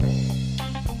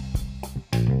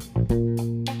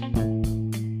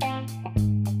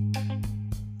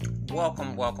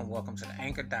Welcome to the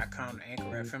Anchor.com, the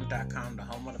AnchorFM.com, the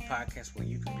home of the podcast where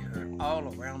you can be heard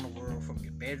all around the world from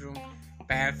your bedroom,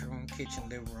 bathroom, kitchen,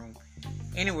 living room,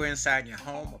 anywhere inside your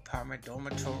home, apartment,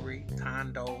 dormitory,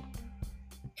 condo,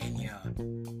 in your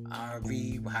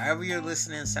RV, however you're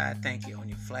listening inside. Thank you. On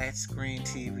your flat screen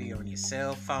TV, on your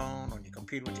cell phone, on your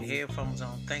computer with your headphones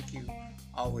on. Thank you.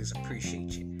 Always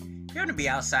appreciate you. If you're going to be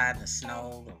outside in the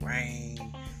snow, the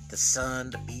rain, the sun,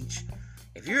 the beach,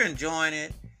 if you're enjoying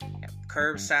it,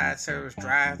 curbside service,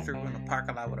 drive-through in the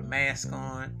parking lot with a mask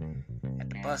on, at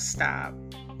the bus stop,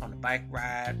 on the bike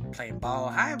ride, playing ball,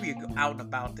 however you're out and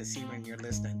about this evening you're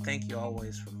listening, thank you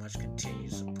always for much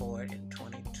continued support in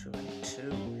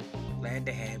 2022. Glad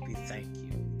to have you. Thank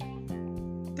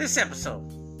you. This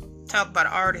episode, talk about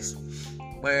an artist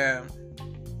where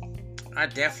I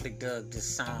definitely dug this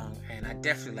song and I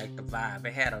definitely liked the vibe.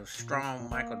 It had a strong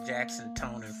Michael Jackson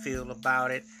tone and feel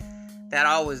about it. That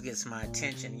always gets my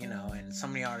attention, and so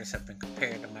many artists have been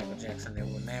compared to Michael Jackson. There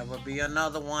will never be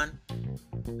another one.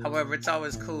 However, it's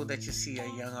always cool that you see a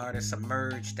young artist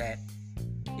emerge that,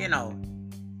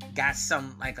 got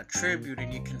some, like a tribute,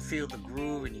 and you can feel the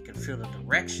groove and you can feel the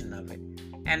direction of it.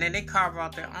 And then they carve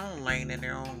out their own lane and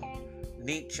their own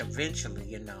niche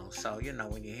eventually, So,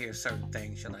 when you hear certain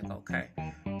things, you're like, okay.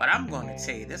 But I'm going to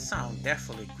tell you, this song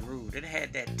definitely grew. It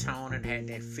had that tone and had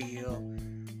that feel.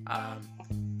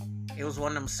 It was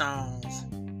one of them songs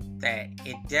that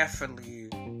it definitely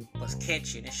was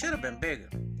catchy, and it should have been bigger,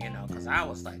 because I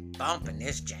was like bumping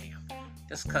this jam.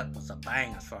 This cut was a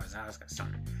bang as far as I was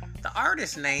concerned. The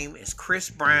artist's name is Chris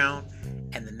Brown,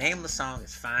 and the name of the song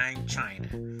is Fine China.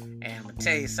 And I'm going to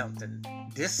tell you something,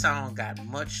 this song got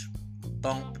much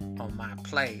bump on my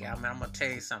play. I'm going to tell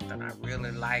you something, I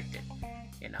really liked it,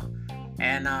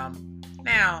 And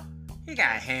now, he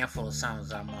got a handful of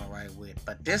songs I'm alright with,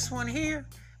 but this one here,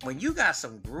 when you got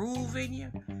some groove in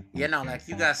you, like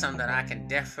you got something that I can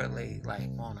definitely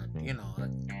want to,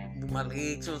 move my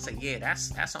legs to and say, yeah,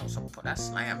 that's on some, that's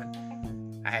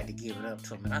slamming. I had to give it up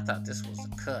to him, and I thought this was a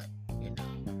cut,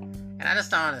 And I just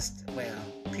don't understand,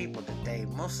 people today,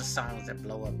 most of the songs that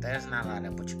blow up, there's not a lot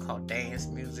of what you call dance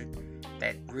music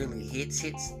that really hits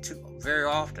too very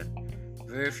often.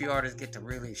 Very few artists get to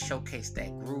really showcase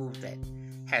that groove that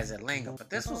has it linger.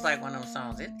 But this was like one of them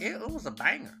songs, it was a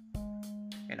banger.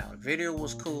 The video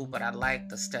was cool, but I liked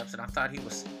the steps, and I thought he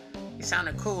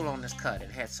sounded cool on this cut.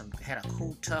 It had a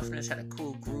cool toughness, had a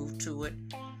cool groove to it.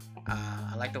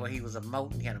 I liked the way he was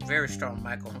emoting. He had a very strong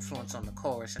Michael influence on the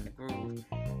chorus and the groove,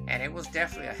 and it was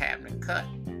definitely a happening cut.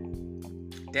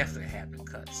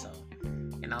 So,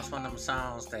 it's one of them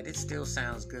songs that it still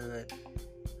sounds good,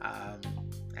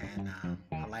 and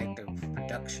I like the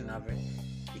production of it.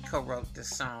 He co-wrote this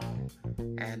song,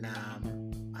 and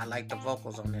I like the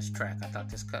vocals on this track. I thought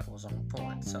this cut was on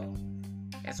point. So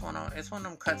it's one of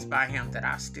them cuts by him that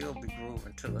I still be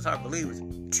grooving to. It's hard to believe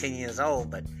it's 10 years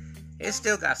old, but it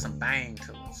still got some bang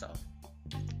to it. So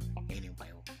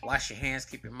anyway, wash your hands,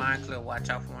 keep your mind clear, watch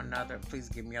out for one another. Please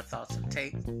give me your thoughts and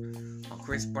takes on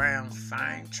Chris Brown's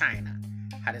Fine China.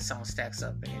 How this song stacks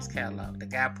up in his catalog. The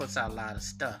guy puts out a lot of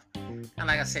stuff. And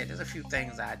like I said, there's a few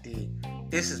things I dig.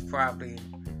 This is probably,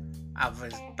 I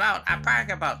probably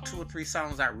got about 2 or 3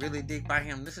 songs I really dig by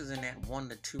him. This is in that 1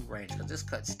 to 2 range, because this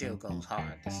cut still goes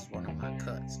hard. This is one of my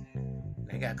cuts.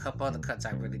 They got a couple other cuts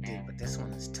I really dig, but this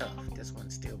one is tough. This one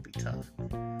still be tough.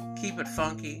 Keep it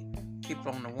funky. Keep it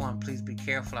on the one. Please be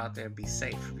careful out there. Be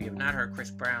safe. If you have not heard Chris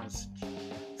Brown's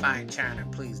Fine China,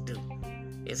 please do.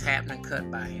 It's happening cut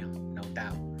by him, no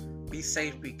doubt. Be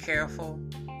safe. Be careful.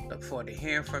 Look forward to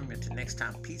hearing from you. Until next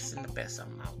time, peace and the best.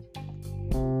 I'm out.